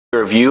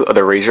Review of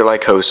the Razer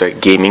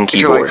Lycosa gaming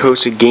keyboard. The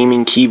Lycosa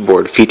gaming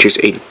keyboard features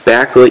a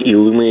backlit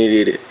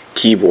illuminated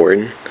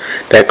keyboard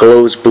that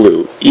glows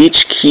blue.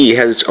 Each key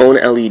has its own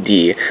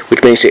LED,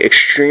 which makes it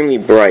extremely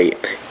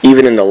bright,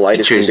 even in the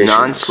lightest conditions.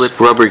 Non-slip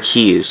rubber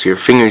keys, so your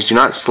fingers do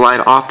not slide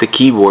off the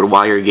keyboard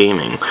while you're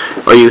gaming,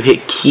 or you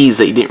hit keys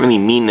that you didn't really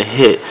mean to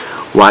hit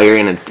while you're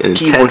in an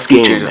intense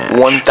gaming match.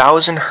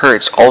 1000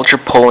 Hz ultra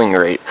polling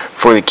rate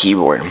for the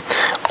keyboard.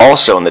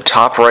 Also, in the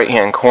top right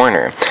hand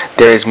corner,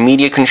 there is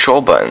media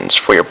control buttons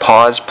for your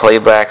pause,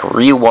 playback,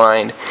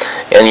 rewind,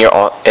 and your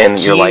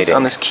lighting. Keys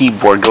on this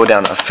keyboard go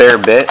down a fair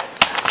bit.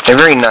 They're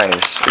very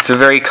nice. It's a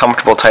very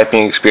comfortable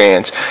typing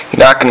experience. You're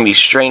not going to be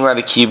strained by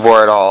the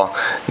keyboard at all.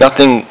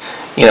 Nothing.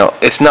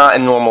 It's not a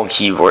normal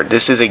keyboard.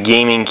 This is a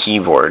gaming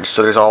keyboard,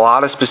 so there's a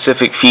lot of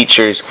specific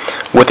features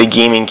with a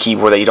gaming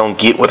keyboard that you don't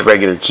get with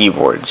regular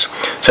keyboards,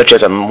 such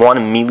as a 1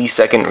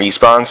 millisecond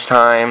response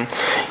time,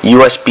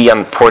 USB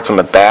on ports on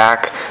the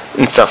back,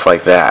 and stuff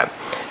like that.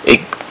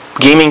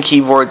 Gaming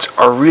keyboards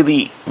are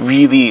really,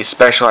 really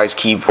specialized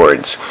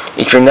keyboards.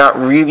 If you're not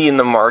really in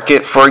the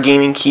market for a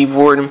gaming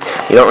keyboard,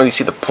 you don't really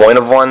see the point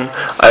of one.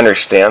 I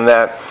understand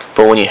that.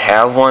 But when you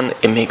have one,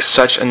 it makes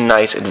such a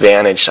nice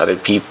advantage to other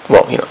people.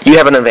 Well, you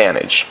have an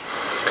advantage.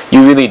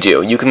 You really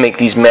do. You can make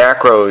these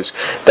macros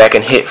that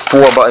can hit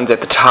 4 buttons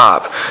at the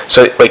top.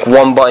 So, like,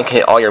 one button can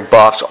hit all your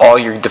buffs, all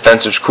your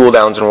defensive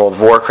cooldowns in World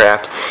of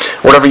Warcraft,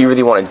 whatever you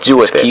really want to do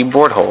with it.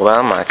 Keyboard, hold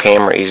on, my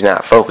camera is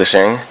not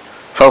focusing.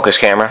 Focus,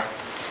 camera.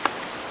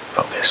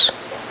 Focus.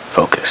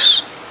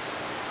 Focus.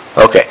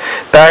 Okay,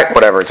 back,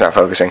 whatever, it's not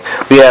focusing.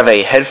 We have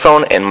a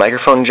headphone and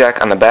microphone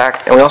jack on the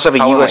back, and we also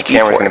have a USB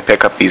camera going to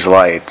pick up these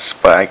lights,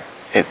 but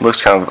it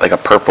looks kind of like a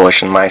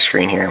purplish in my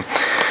screen here.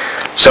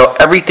 So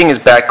everything is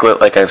backlit,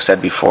 like I've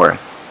said before.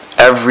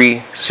 Every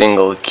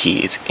single key,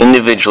 it's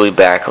individually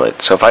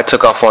backlit. So if I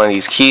took off one of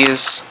these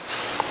keys,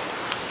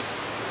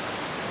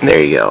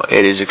 there you go.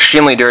 It is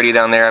extremely dirty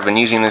down there. I've been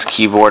using this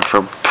keyboard for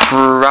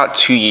about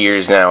 2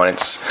 years now, and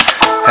it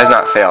has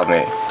not failed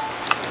me.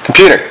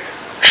 Computer!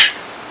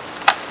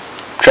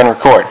 Trying to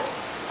record.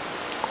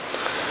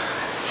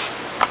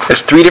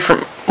 There's 3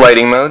 different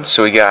lighting modes.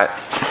 So we got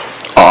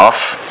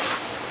off,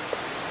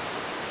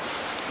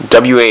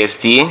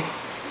 WASD,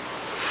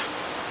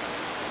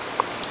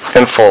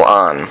 and full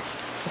on.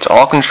 It's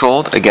all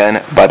controlled,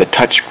 again, by the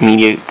touch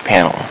media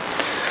panel.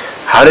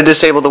 How to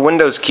disable the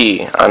Windows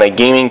key on a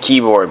gaming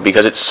keyboard,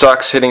 because it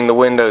sucks hitting the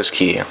Windows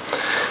key.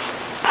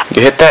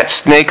 You hit that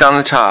snake on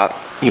the top,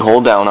 you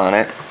hold down on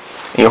it,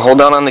 and you hold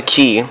down on the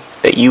key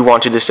that you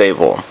want to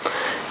disable.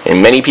 In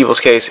many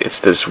people's case, it's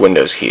this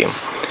Windows key.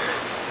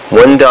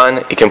 When done,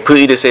 it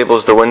completely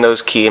disables the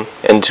Windows key,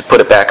 and to put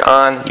it back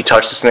on, you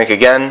touch the snake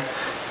again,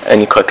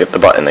 and you click the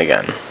button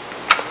again.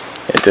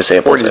 It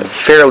disables it.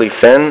 Fairly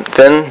thin.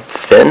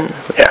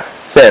 Yeah,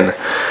 thin.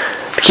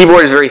 The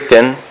keyboard is very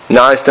thin,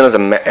 not as thin as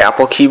an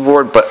Apple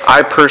keyboard, but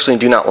I personally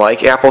do not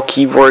like Apple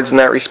keyboards in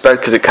that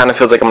respect because it kind of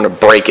feels like I'm going to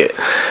break it.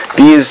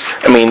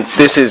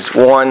 This is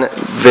one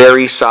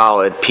very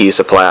solid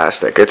piece of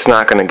plastic. It's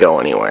not going to go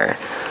anywhere.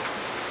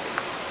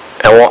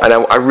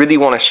 I really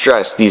want to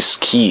stress these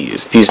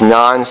keys. These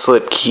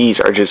non-slip keys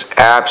are just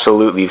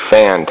absolutely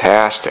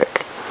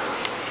fantastic.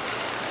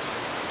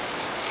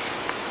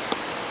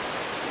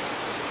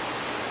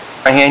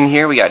 Right hand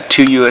here we got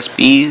 2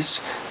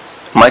 USBs,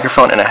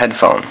 microphone, and a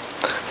headphone.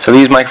 So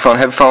these microphone and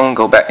headphone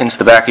go back into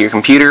the back of your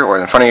computer or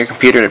in front of your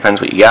computer,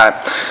 depends what you got,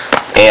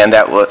 and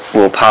that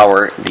will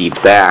power the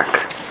back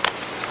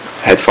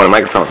headphone and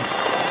microphone.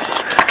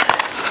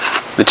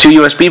 The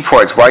 2 USB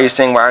ports. Why are you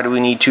saying why do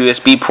we need 2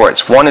 USB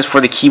ports? One is for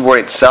the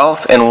keyboard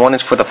itself, and one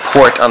is for the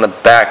port on the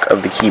back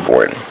of the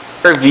keyboard.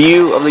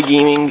 Review of the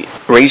gaming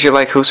Razer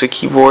Lycosa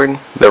keyboard,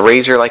 the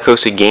Razer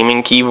Lycosa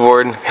gaming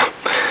keyboard,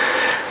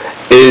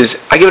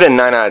 is I give it a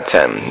 9 out of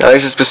 10. Now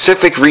there's a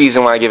specific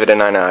reason why I give it a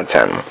 9 out of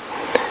 10.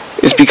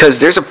 It's because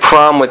there's a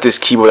problem with this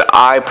keyboard that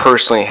I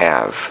personally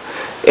have.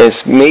 And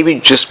it's maybe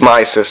just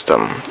my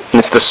system. And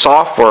it's the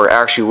software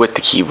actually with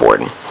the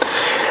keyboard.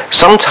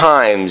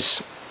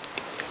 Sometimes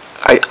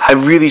I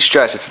really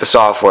stress it's the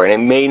software, and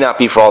it may not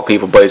be for all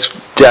people, but it's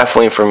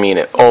definitely for me, and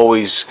it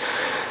always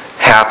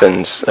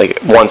happens like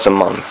once a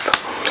month.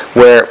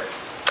 Where,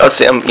 let's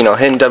say I'm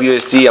hitting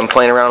WSD, I'm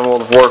playing around in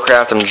World of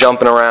Warcraft, I'm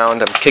jumping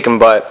around, I'm kicking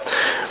butt.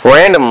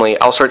 Randomly,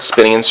 I'll start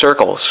spinning in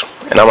circles.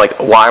 And I'm like,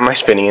 why am I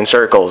spinning in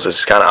circles?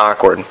 It's kind of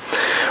awkward.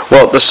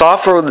 Well, the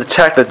software will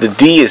detect that the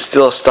D is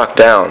still stuck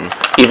down,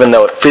 even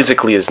though it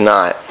physically is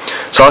not.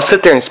 So I'll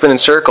sit there and spin in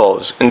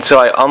circles until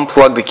I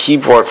unplug the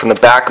keyboard from the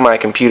back of my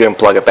computer and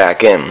plug it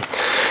back in.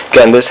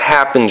 Again, this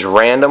happens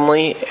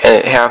randomly, and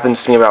it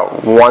happens to me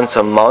about once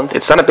a month.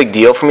 It's not a big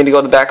deal for me to go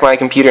to the back of my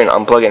computer and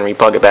unplug it and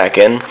replug it back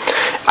in.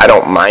 I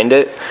don't mind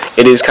it.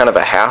 It is kind of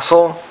a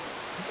hassle,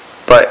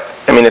 but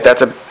if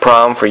that's a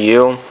problem for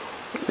you,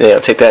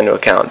 take that into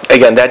account.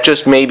 Again, that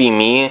just may be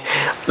me.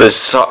 A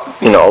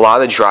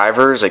lot of the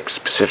drivers, like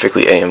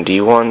specifically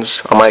AMD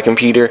ones on my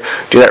computer,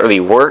 do not really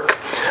work.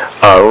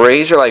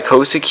 Razer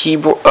Lycosa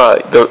keyboard,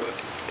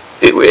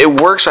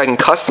 it works, so I can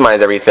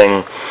customize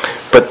everything,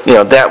 But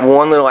that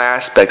one little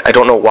aspect, I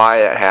don't know why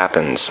that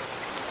happens.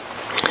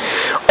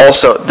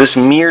 Also, this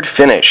mirrored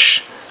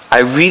finish, I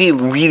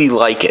really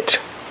like it.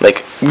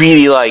 Like,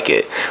 really like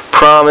it.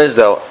 Problem is,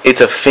 though,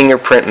 it's a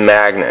fingerprint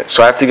magnet.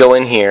 So I have to go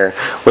in here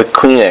with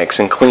Kleenex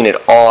and clean it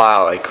all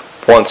out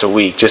like once a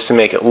week just to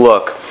make it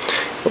look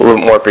a little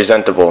more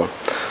presentable.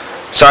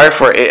 Sorry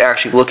for it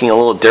actually looking a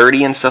little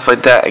dirty and stuff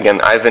like that.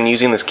 Again, I've been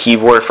using this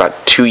keyboard for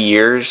about 2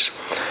 years,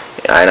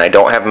 and I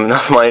don't have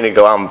enough money to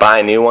go out and buy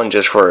a new one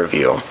just for a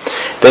review.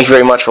 Thank you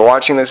very much for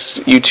watching this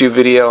YouTube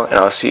video, and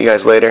I'll see you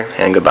guys later,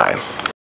 and goodbye.